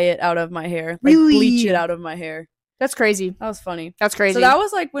dye it out of my hair. Like, really? Bleach it out of my hair. That's crazy. That was funny. That's crazy. So that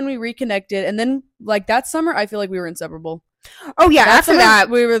was like when we reconnected. And then like that summer, I feel like we were inseparable. Oh, yeah. After that,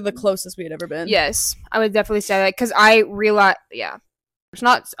 we were the closest we had ever been. Yes. I would definitely say that because I realized, it's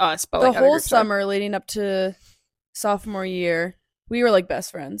not us, but the whole summer leading up to sophomore year, we were like best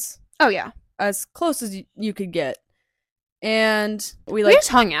friends. Oh, yeah. As close as you could get. And we just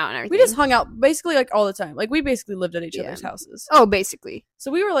hung out and everything. We just hung out basically like all the time. Like we basically lived at each other's houses. Oh, basically. So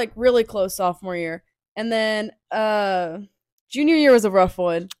we were like really close sophomore year. And then junior year was a rough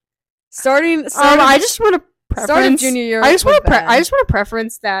one. Starting I just want to preference junior year. I just want to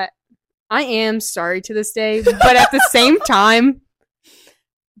preference that I am sorry to this day, but at the same time,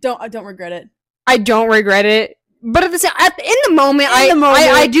 don't regret it. I don't regret it. But in the moment,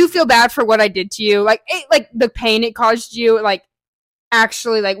 I do feel bad for what I did to you. Like the pain it caused you, like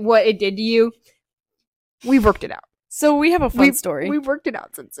actually like what it did to you. We've worked it out. So we have a fun story. We've worked it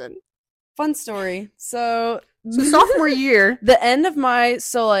out since then. Fun story. So sophomore year, the end of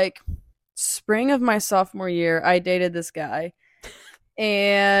spring of my sophomore year, I dated this guy,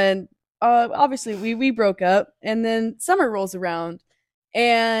 and obviously we broke up. And then summer rolls around,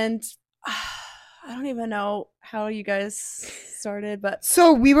 and I don't even know how you guys started, but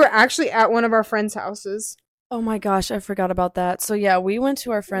so we were actually at one of our friends' houses. Oh my gosh, I forgot about that. So yeah, we went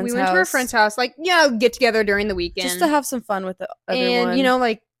to our friend's house. We went to our friend's house, like get together during the weekend, just to have some fun with everyone. And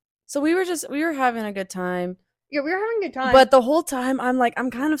like, so we were having a good time. Yeah, we were having a good time. But the whole time,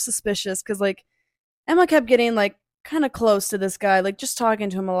 I'm kind of suspicious because like Emma kept getting like kind of close to this guy, like just talking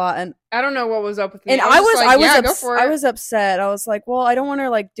to him a lot, and I don't know what was up with me. And I was upset. I was like, well, I don't want her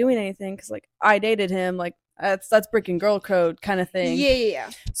like doing anything because like I dated him, like that's breaking girl code kind of thing. Yeah.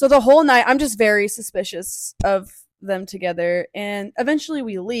 So the whole night, I'm just very suspicious of them together, and eventually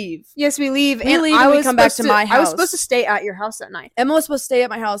we leave. Yes, we leave. We come back to my house. I was supposed to stay at your house that night. Emma was supposed to stay at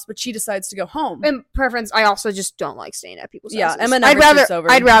my house, but she decides to go home. In preference, I also just don't like staying at people's houses. Yeah, Emma never sleeps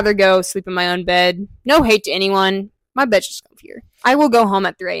over. I'd rather go sleep in my own bed. No hate to anyone. My bed's just comfier. I will go home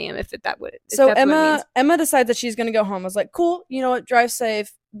at 3 a.m. if that would. So Emma decides that she's gonna go home. I was like, cool. You know what? Drive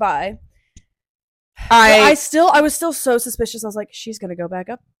safe. Bye. I was still so suspicious. I was like, she's gonna go back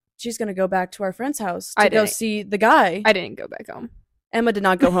up. She's gonna go back to our friend's house to go see the guy. I didn't go back home. Emma did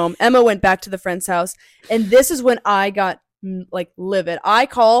not go home. Emma went back to the friend's house, and this is when I got like livid. I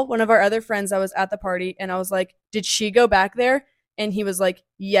call one of our other friends that was at the party, and I was like, did she go back there? And he was like,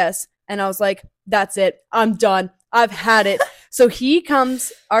 yes. And I was like, that's it. I'm done. I've had it. So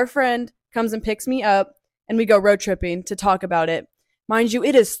our friend comes and picks me up, and we go road tripping to talk about it. Mind you,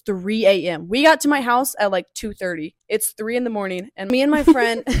 it is 3 a.m. We got to my house at like 2:30. It's 3 in the morning, and me and my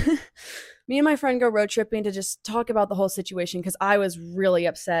friend go road tripping to just talk about the whole situation because I was really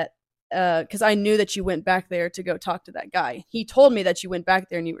upset because I knew that you went back there to go talk to that guy. He told me that you went back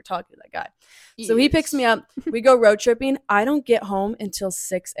there and you were talking to that guy. Yes. So he picks me up. We go road tripping. I don't get home until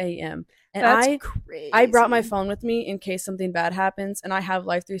 6 a.m. And that's crazy. I brought my phone with me in case something bad happens, and I have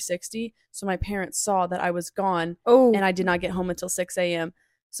Life 360, so my parents saw that I was gone, and I did not get home until 6 a.m.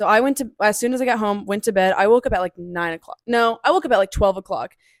 So as soon as I got home, went to bed. I woke up at like 9 o'clock. No, I woke up at like 12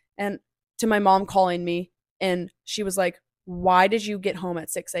 o'clock, and to my mom calling me, and she was like, why did you get home at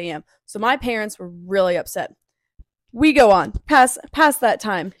 6 a.m.? So my parents were really upset. We go on, past that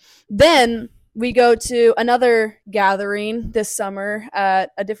time. Then we go to another gathering this summer at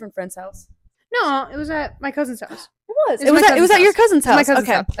a different friend's house. No, it was at my cousin's house. It was at your cousin's house. My cousin's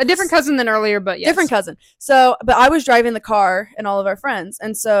house. A different cousin than earlier, but yes. Different cousin. So, but I was driving the car and all of our friends.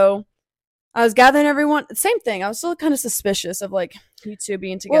 And so I was gathering everyone. Same thing. I was still kind of suspicious of like you two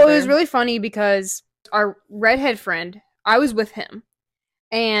being together. Well, it was really funny because our redhead friend, I was with him.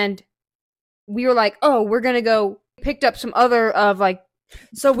 And we were like, oh, we're going to go picked up some other of like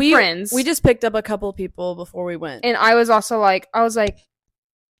friends. We just picked up a couple people before we went. And I was also like,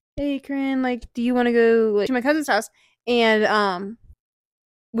 hey, Corinn, like, do you want to go like, to my cousin's house? And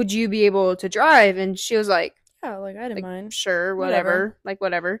would you be able to drive? And she was like, yeah, like I didn't mind. Sure, whatever. Like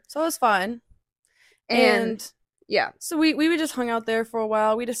whatever. So it was fine. And yeah, so we just hung out there for a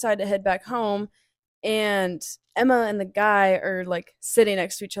while. We decided to head back home, and Emma and the guy are like sitting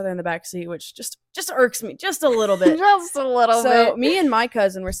next to each other in the back seat, which just irks me just a little bit. Just a little bit. So me and my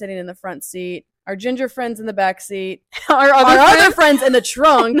cousin were sitting in the front seat. Our ginger friends in the back seat. Our other friends in the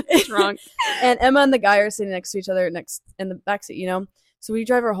trunk. And Emma and the guy are sitting next to each other in the back seat, you know? So we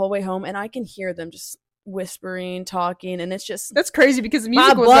drive our whole way home, and I can hear them just whispering, talking, and it's just... That's crazy because the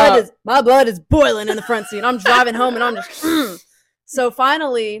music was up. My blood is boiling in the front seat. I'm driving home, and I'm just... So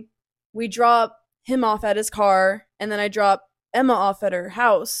finally, we drop him off at his car, and then I drop Emma off at her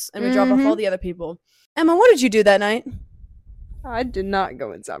house, and we drop off all the other people. Emma, what did you do that night? I did not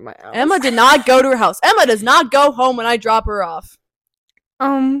go inside my house. Emma did not go to her house. Emma does not go home when I drop her off.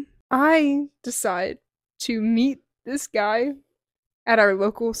 I decide to meet this guy at our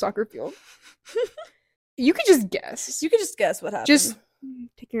local soccer field. You could just guess. You could just guess what happened. Just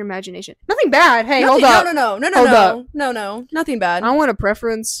take your imagination. Nothing bad. Hey, hold up. No. Nothing bad. I want a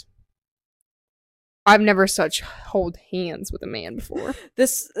preference. I've never such hold hands with a man before.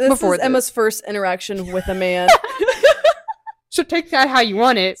 This is Emma's first interaction with a man. So take that how you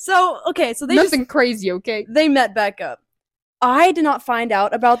want it. So they nothing crazy, okay? They met back up. I did not find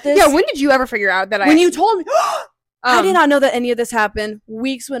out about this. Yeah, when did you ever figure out that When you told me. I did not know that any of this happened.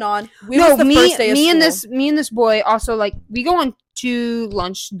 Weeks went on. Me and this boy also, like, we go on 2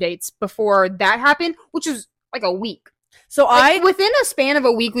 lunch dates before that happened, which was like a week. So within a span of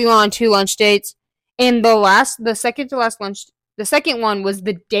a week, we went on 2 lunch dates, and the second to last lunch, the second one was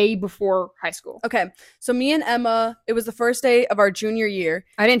the day before high school. Okay, so me and Emma, it was the first day of our junior year.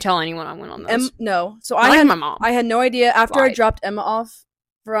 I didn't tell anyone I went on those. No, so I had my mom. I had no idea after I dropped Emma off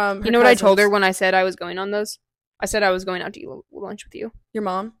from. You know what I told her when I said I was going on those? I said I was going out to eat lunch with you. Your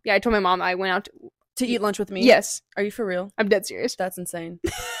mom? Yeah, I told my mom I went out to eat lunch with me. Yes. Are you for real? I'm dead serious. That's insane.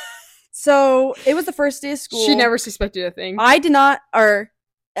 So it was the first day of school. She never suspected a thing. I did not.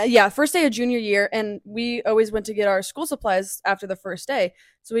 First day of junior year, and we always went to get our school supplies after the first day.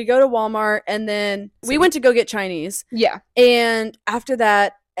 So we go to Walmart, and then we went to go get Chinese. Yeah. And after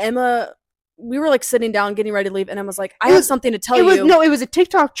that, Emma, we were like sitting down, getting ready to leave, and Emma was like, "I have something to tell you." No, it was a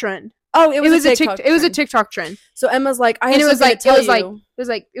TikTok trend. Oh, it was a TikTok. It was a TikTok trend. So Emma's like, "I have something to tell you."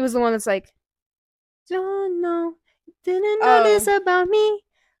 It was the one that's like, "Don't know, didn't know this about me.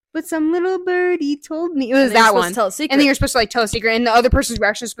 But some little birdie told me." It was that one. Tell a secret. And then you're supposed to like tell a secret, and the other person's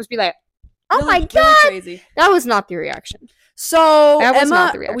reaction is supposed to be like, "Oh really, my god!" Really crazy. That was not the reaction. So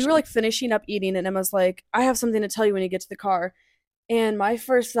Emma, we were like finishing up eating, and Emma's like, "I have something to tell you when you get to the car." And my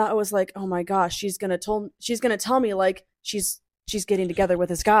first thought was like, "Oh my gosh, she's gonna tell me like she's getting together with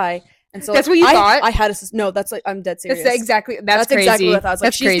this guy." And so that's what you thought. I had no. That's like I'm dead serious. That's exactly what I thought. I was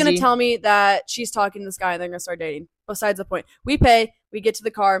like, she's gonna tell me that she's talking to this guy, and they're gonna start dating. Besides the point, we pay. We get to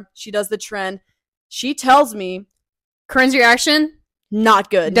the car. She does the trend. She tells me. Corinn's reaction? Not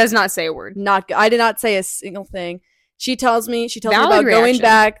good. Does not say a word. Not good. I did not say a single thing. She tells me about going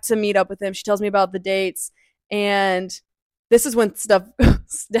back to meet up with him. She tells me about the dates, and this is when stuff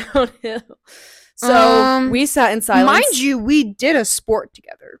goes downhill. So we sat in silence. Mind you, we did a sport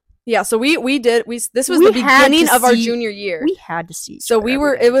together. Yeah, so this was the beginning of our junior year. We had to see. So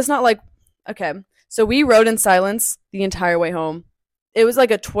it was not like, okay. So we rode in silence the entire way home. It was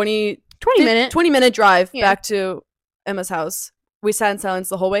like a 20 minute drive back to Emma's house. We sat in silence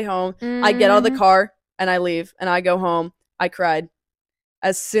the whole way home. I get out of the car and I leave and I go home. I cried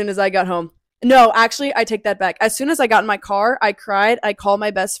as soon as I got home. No, actually, I take that back. As soon as I got in my car, I cried. I call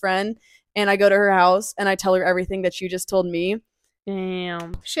my best friend and I go to her house and I tell her everything that you just told me.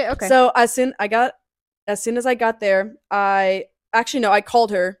 Damn. Shit, okay. So as soon as I got there, I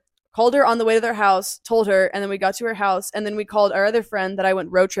called her on the way to their house, told her, and then we got to her house, and then we called our other friend that I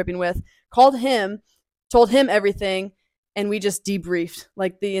went road tripping with, called him, told him everything, and we just debriefed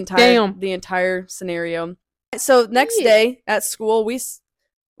like the entire scenario. So next day at school, we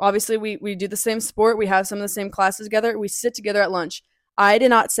do the same sport, we have some of the same classes together, we sit together at lunch. I did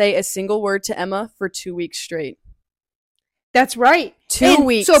not say a single word to Emma for 2 weeks straight. That's right. 2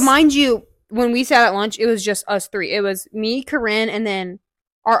 weeks. So mind you, when we sat at lunch, it was just us three. It was me, Corinn, and then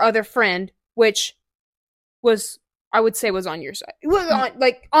our other friend, which was, I would say, was on your side. It was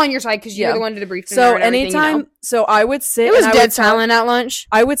on your side because you were the one to debrief. So anytime, so I would sit. It was dead silent at lunch.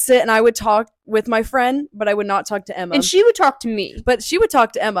 I would sit and I would talk with my friend, but I would not talk to Emma. And she would talk to me. But she would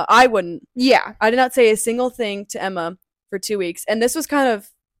talk to Emma. I wouldn't. Yeah. I did not say a single thing to Emma for 2 weeks. And this was kind of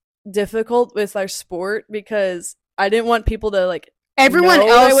difficult with our sport because I didn't want people to everyone know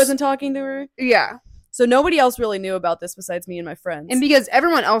else I wasn't talking to her. Yeah. So nobody else really knew about this besides me and my friends. And because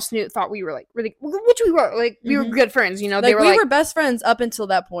everyone else thought we were really, which we were, we were good friends, they were we were best friends up until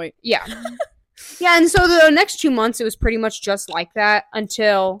that point. Yeah. Yeah, and so the next 2 months it was pretty much just like that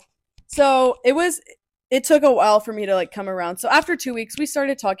until. So it took a while for me to come around. So after 2 weeks we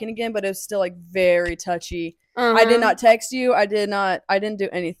started talking again, but it was still very touchy. I did not text you. I didn't do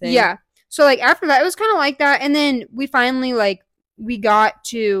anything. Yeah. So after that it was kind of like that, and then we finally we got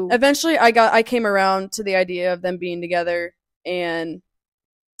to. Eventually I came around to the idea of them being together, and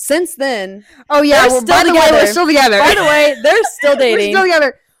since then. Oh yeah, by the way, we're still together. By the way, they're still dating. We're still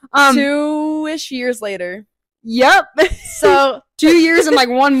together. 2-ish years later. Yep. So 2 years and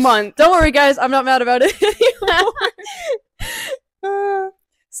 1 month. Don't worry, guys. I'm not mad about it anymore.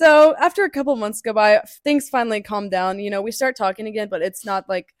 So after a couple months go by, things finally calm down. We start talking again, but it's not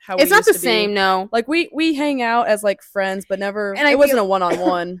how we it's not used the to be. same. No. We hang out as friends, but never. And it wasn't a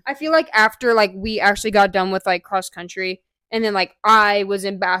one-on-one. I feel after we actually got done with cross country. And then, I was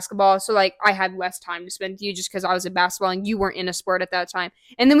in basketball, so, I had less time to spend with you just because I was in basketball and you weren't in a sport at that time.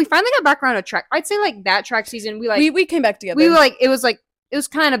 And then we finally got back around to track. I'd say, that track season, we came back together. We were, it was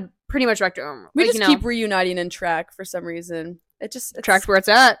kind of pretty much back to normal. We just keep reuniting in track for some reason. Track's where it's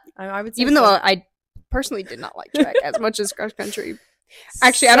at. I would say even though I personally did not like track as much as cross country.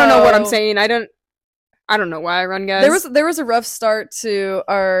 Actually, I don't know what I'm saying. I don't know why I run, guys. There was a rough start to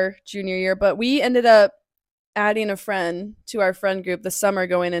our junior year, but we ended up adding a friend to our friend group this summer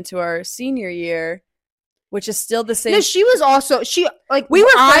going into our senior year, which is still the same. No, she was also we were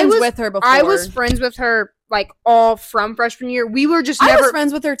friends with her before. I was friends with her all from freshman year. We were just I was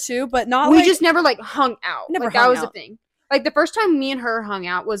friends with her too, but not we just never hung out. Never that was the thing. The first time me and her hung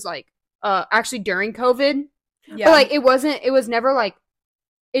out was actually during COVID. Yeah. But it was never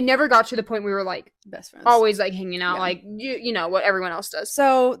it never got to the point we were best friends, always hanging out, you know what everyone else does.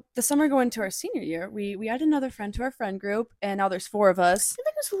 So the summer going to our senior year, we had another friend to our friend group, and now there's 4 of us. I think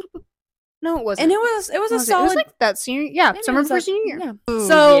it was a little bit. No, it wasn't. And it was a solid. It was that senior, summer before senior year. Yeah. Ooh,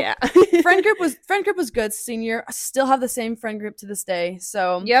 so yeah. friend group was good senior. I still have the same friend group to this day.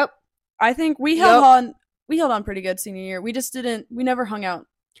 So yep, I think we held on. We held on pretty good senior year. We just didn't. We never hung out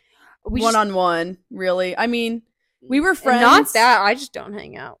one-on-one. Really, I mean. We were friends. Not that I just don't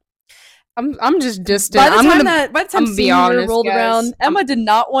hang out. I'm just distant. By the time senior year rolled around, Emma did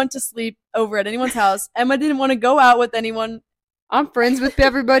not want to sleep over at anyone's house. Emma didn't want to go out with anyone. I'm friends with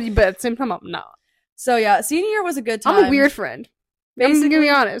everybody, but at the same time, I'm not. So yeah, senior year was a good time. I'm a weird friend. Basically, I'm gonna be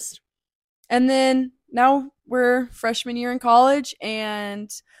honest. And then now we're freshman year in college,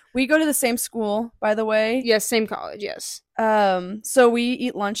 and we go to the same school. By the way, yes, same college. Yes. So we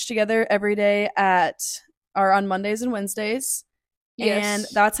eat lunch together every day on Mondays and Wednesdays. Yes. And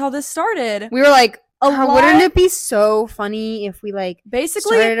that's how this started. We were wouldn't it be so funny if we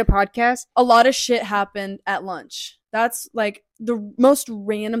basically started a podcast? A lot of shit happened at lunch. That's the most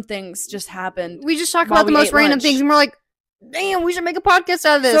random things just happened. We just talk about the most random things and we're damn, we should make a podcast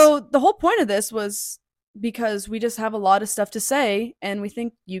out of this. So the whole point of this was because we just have a lot of stuff to say and we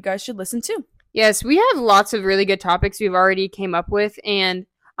think you guys should listen too. Yes, we have lots of really good topics we've already came up with, and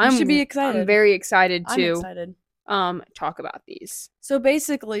you should be excited. I'm very excited to excited. Talk about these. So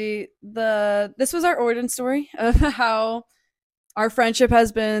basically, this was our origin story of how our friendship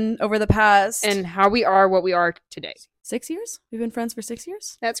has been over the past, and how we are what we are today. 6 years? We've been friends for 6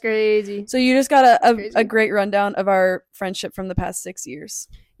 years? That's crazy. So you just got a great rundown of our friendship from the past 6 years.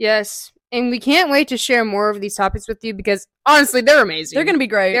 Yes, and we can't wait to share more of these topics with you because honestly, they're amazing. They're gonna be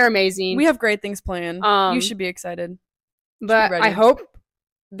great. They're amazing. We have great things planned. You should be excited. But I hope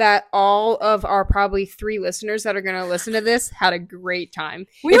that all of our probably 3 listeners that are going to listen to this had a great time.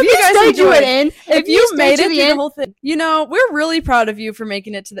 If you guys enjoyed it, if you made it through the whole thing, we're really proud of you for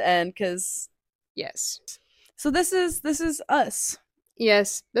making it to the end. Because yes, so this is us.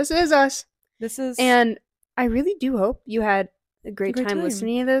 Yes, this is us. And I really do hope you had a great time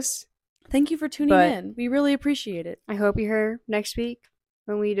listening to this. Thank you for tuning in. We really appreciate it. I hope you're here next week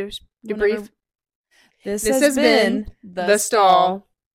when we debrief. This has been The Stall.